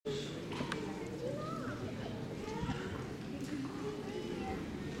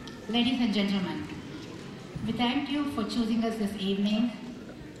Ladies and gentlemen, we thank you for choosing us this evening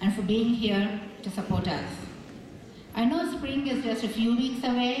and for being here to support us. I know spring is just a few weeks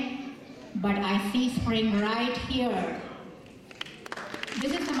away, but I see spring right here.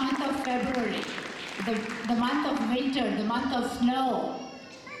 This is the month of February, the month of winter, the month of snow.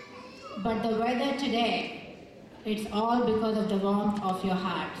 But the weather today, it's all because of the warmth of your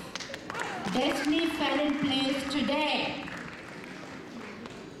hearts. Destiny fell in place today.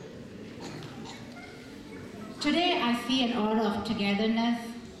 Today I see an aura of togetherness,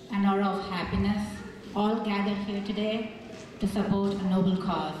 an aura of happiness, all gathered here today to support a noble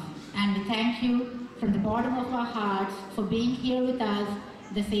cause. And we thank you from the bottom of our hearts for being here with us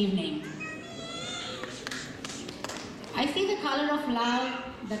this evening. I see the color of love,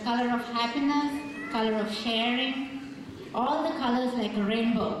 the color of happiness, color of sharing, all the colors like a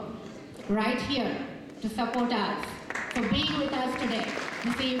rainbow, right here to support us, for being with us today,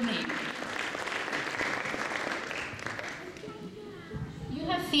 this evening. You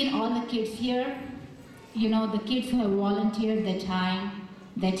have seen all the kids here, the kids who have volunteered their time,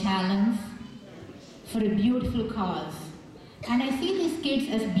 their talents, for a beautiful cause. And I see these kids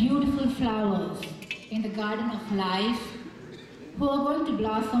as beautiful flowers in the garden of life, who are going to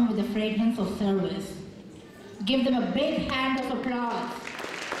blossom with the fragrance of service. Give them a big hand of applause.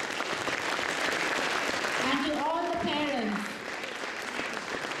 And to all the parents,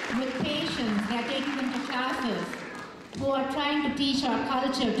 with patience, they are taking them to classes, who are trying to teach our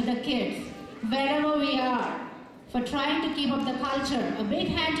culture to the kids, wherever we are, for trying to keep up the culture. A big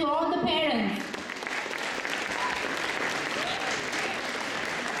hand to all the parents.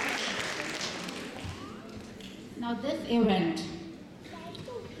 Now this event,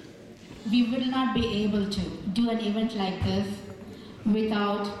 we will not be able to do an event like this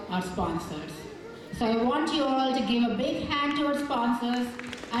without our sponsors. So I want you all to give a big hand to our sponsors,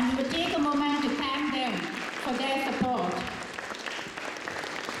 and we will take a moment to thank them for their support.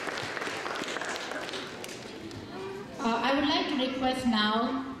 I would like to request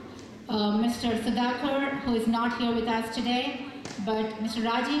now Mr. Sudhakar, who is not here with us today, but Mr.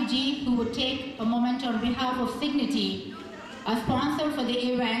 Rajiv Ji, who would take a moment on behalf of Signity, a sponsor for the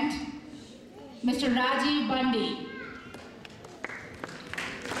event, Mr. Rajiv Bundy.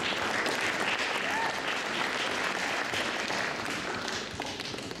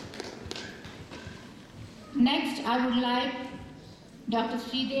 Next, I would like Dr.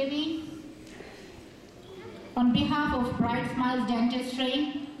 Sridevi, on behalf of Bright Smiles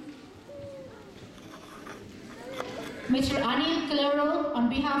Dentistry, Mr. Anil Kalero, on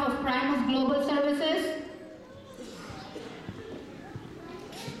behalf of Primus Global Services,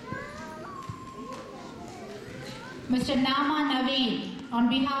 Mr. Nama Naveen, on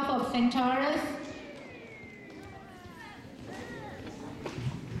behalf of Centaurus,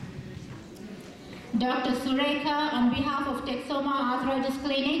 Dr. Surekha, on behalf of Texoma Arthritis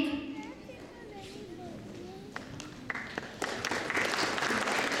Clinic,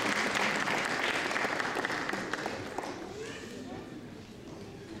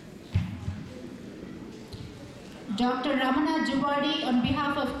 Dr. Ramana Jubadi, on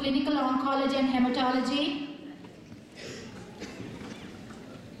behalf of Clinical Oncology and Hematology,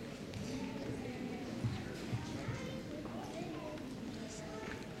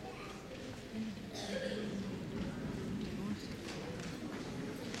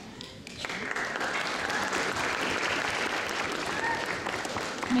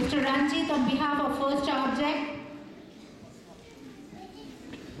 Mr. Ranjit, on behalf of First Object,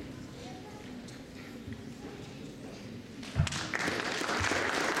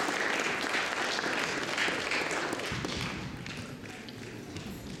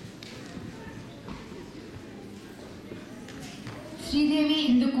 Sridevi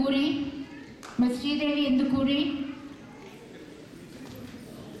Indukuri, Ms. Sridevi Indukuri,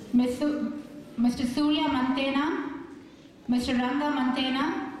 Mr. Surya Mantena, Mr. Ranga Mantena,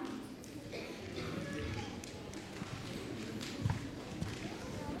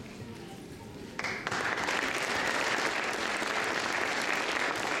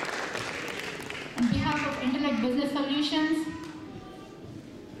 on behalf of Intellect Business Solutions,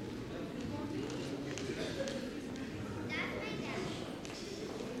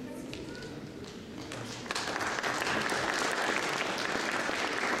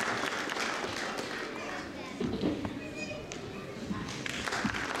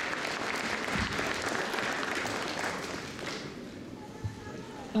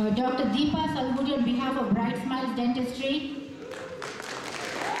 Dr. Deepa Salvuri, on behalf of Bright Smiles Dentistry,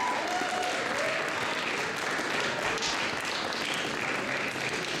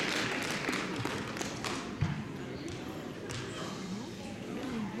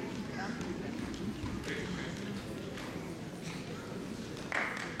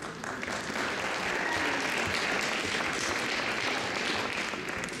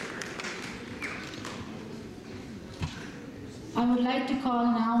 I would like to call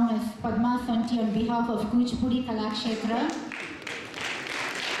now Ms. Padma Santi on behalf of Kuchipudi Kalakshetra.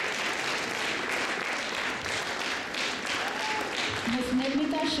 Ms.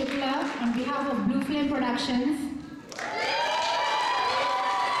 Nirmita Shukla on behalf of Blue Flame Productions.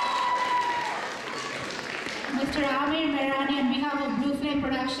 Mr. Amir Merani on behalf of Blue Flame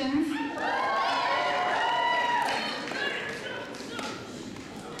Productions.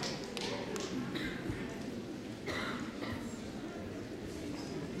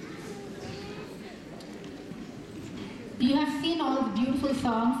 You have seen all the beautiful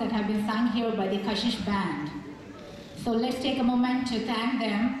songs that have been sung here by the Kashish band. So let's take a moment to thank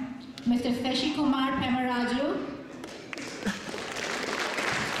them. Mr. Sashi Kumar Pemaraju.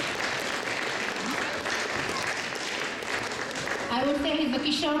 I would say he's the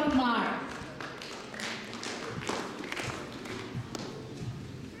Kishore Kumar.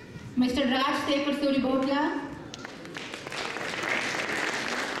 Mr. Raj Sekhar Suribotla.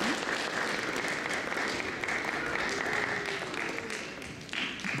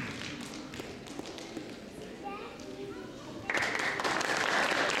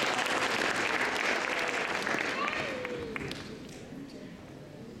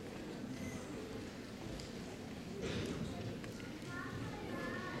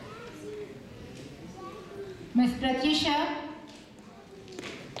 Ms. Pratyusha.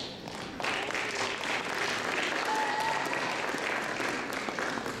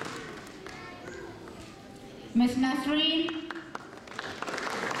 Ms. Nasreen.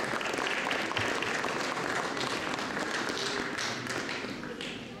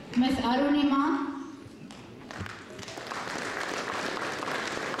 Ms. Arunima.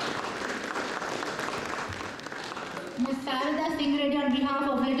 Ms. Sarada Singh Reddy on behalf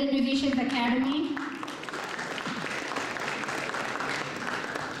of Little Musicians Academy.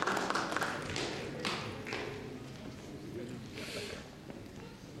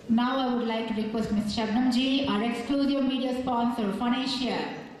 Now I would like to request Ms. Shabnam Ji, our exclusive media sponsor, Fun Asia.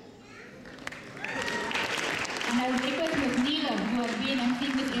 And I would request Ms. Neelam, who has been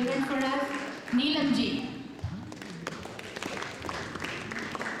emceeing this event for us. Neelam Ji.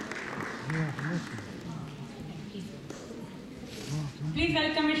 Please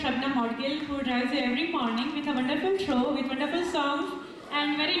welcome Ms. Shabnam Modgil, who drives here every morning with a wonderful show, with wonderful songs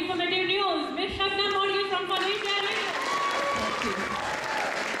and very informative news. Ms. Shabnam Modgil from Fun Asia.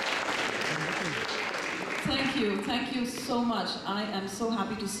 Thank you so much. I am so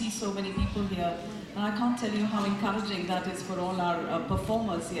happy to see so many people here. And I can't tell you how encouraging that is for all our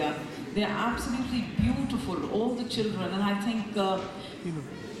performers here. They are absolutely beautiful, all the children, and I think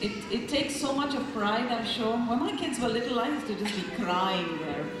it takes so much of pride, I'm sure. When my kids were little, I used to just be crying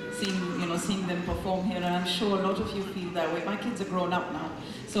there, seeing them perform here, and I'm sure a lot of you feel that way. My kids are grown up now,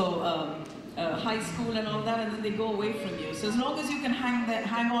 so high school and all that, and then they go away from you. So as long as you can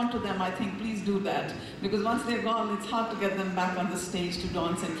hang on to them, I think please do that, because once they're gone, it's hard to get them back on the stage to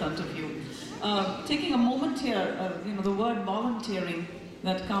dance in front of you. Taking a moment here, the word volunteering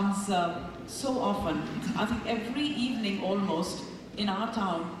that comes so often. I think every evening almost in our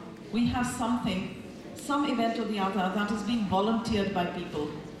town, we have some event or the other that is being volunteered by people.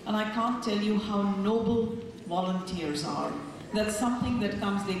 And I can't tell you how noble volunteers are. That's something that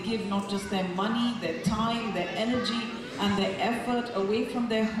comes, they give not just their money, their time, their energy, and their effort away from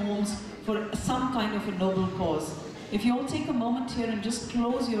their homes for some kind of a noble cause. If you all take a moment here and just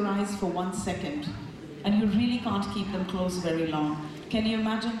close your eyes for 1 second, and you really can't keep them closed very long. Can you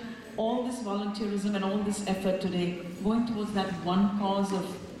imagine all this volunteerism and all this effort today going towards that one cause of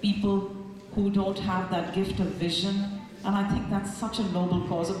people who don't have that gift of vision? And I think that's such a noble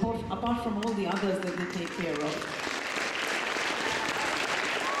cause, apart from all the others that they take care of.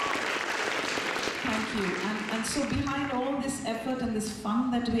 Thank you. And so behind all this effort and this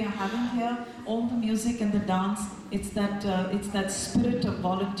fun that we are having here, all the music and the dance, it's that spirit of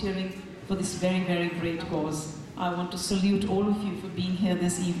volunteering for this very, very great cause. I want to salute all of you for being here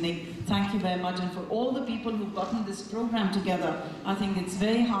this evening. Thank you very much, and for all the people who've gotten this program together. I think it's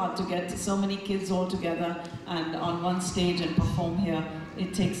very hard to get so many kids all together and on one stage and perform here.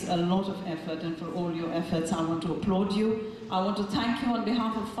 It takes a lot of effort, and for all your efforts, I want to applaud you. I want to thank you on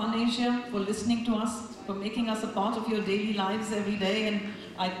behalf of Fun Asia for listening to us, for making us a part of your daily lives every day, and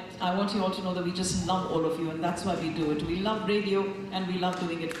I want you all to know that we just love all of you, and that's why we do it. We love radio, and we love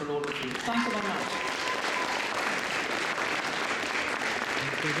doing it for all of you. Thank you very much.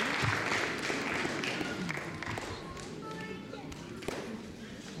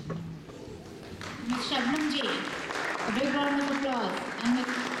 Ms. Shabnam Ji, a big round of applause. And Ms.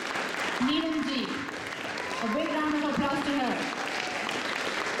 Neelam Ji, a big round of applause to her.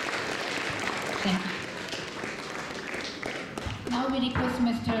 Thank you. we request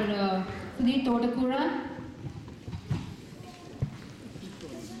Mr. Sudhir Todakura.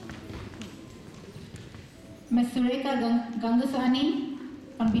 Ms. Sureka Gangasani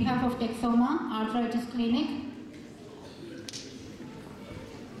on behalf of VTSeva Arthritis Clinic.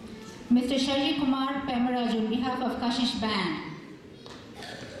 Mr. Shaji Kumar Pemaraj on behalf of Kashish Band.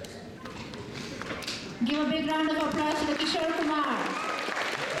 Give a big round of applause to the Kishore Kumar.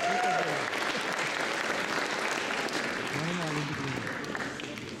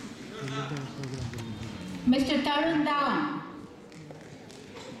 Mr. Tarun Down.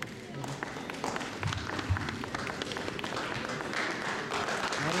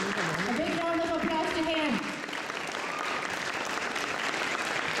 A big round of applause to him.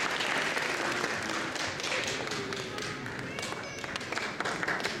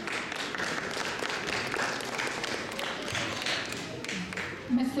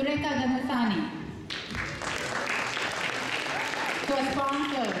 Ms. Sureka Gangasani. To our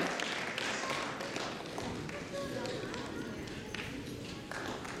sponsors.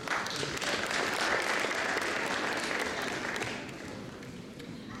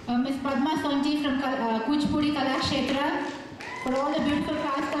 Ms. Padma Sonji from Kuchipudi Kalakshetra for all the beautiful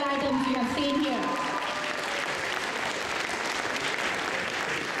classical items you have seen here.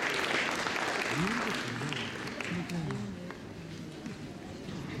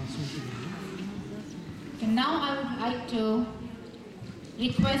 And now I would like to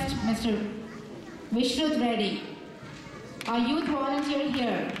request Mr. Vishrut Reddy, our youth volunteer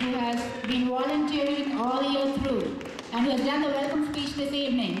here who has been volunteering all year through and who has done the welcome speech this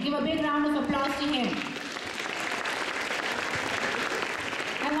evening. Give a big round of applause to him.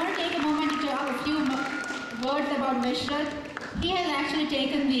 I want to take a moment to talk a few words about Vishrut. He has actually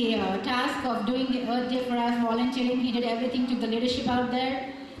taken the task of doing the Earth Day for us, volunteering. He did everything, took the leadership out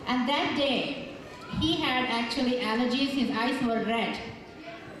there. And that day, he had actually allergies. His eyes were red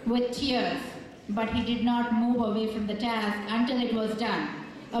with tears. But he did not move away from the task until it was done.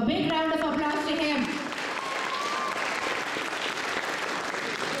 A big round of applause to him.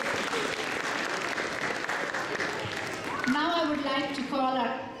 Now I would like to call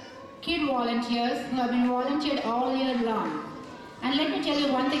our kid volunteers who have been volunteered all year long. And let me tell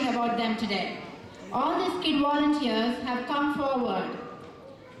you one thing about them today. All these kid volunteers have come forward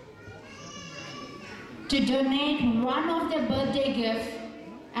to donate one of their birthday gifts,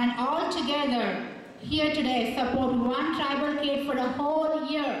 and all together here today support one tribal kid for the whole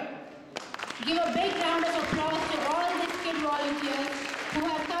year. Give a big round of applause to all these kid volunteers who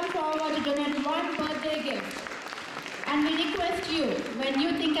have come forward to donate one birthday gift. And we request you, when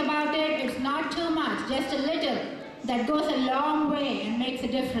you think about it, it's not too much, just a little, that goes a long way and makes a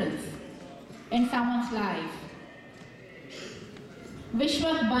difference in someone's life.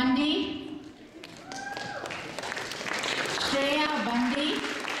 Vishwak Bandi, Shreya Bandi,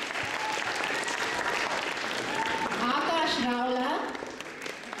 Akash Raula,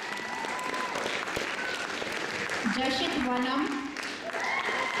 Jashit Vanam,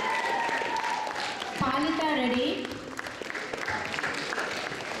 Palita Reddy,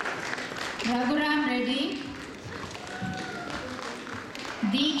 Raghuram Reddy,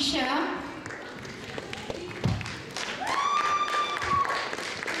 Deeksha,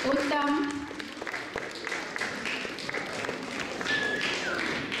 Uttam,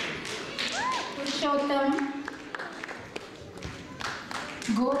 Purushottam,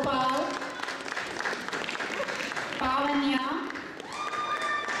 Gopal, Pavanya,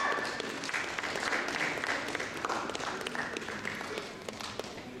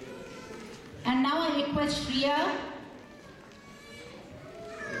 and now I request Shriya,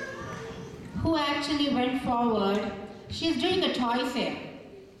 who actually went forward. She's doing a toy sale.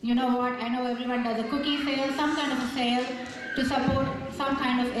 You know what? I know everyone does a cookie sale, some kind of a sale to support some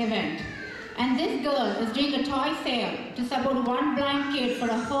kind of event. And this girl is doing a toy sale to support one blind kid for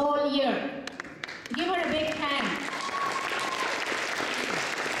a whole year. Give her a big hand.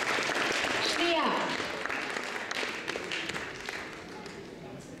 Shriya.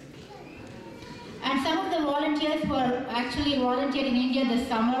 And some of the volunteers who are actually volunteered in India this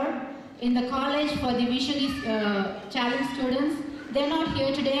summer in the college for the visually challenged students, they're not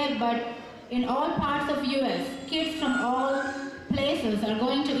here today, but in all parts of US, kids from all places are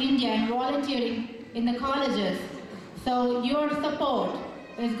going to India and volunteering in the colleges. So your support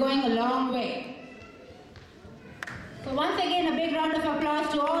is going a long way. So once again, a big round of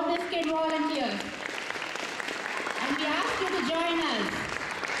applause to all these kid volunteers. And we ask you to join us.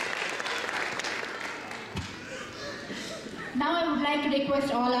 Now I would like to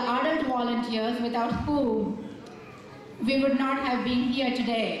request all our adult volunteers without whom we would not have been here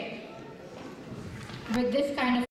today with this kind of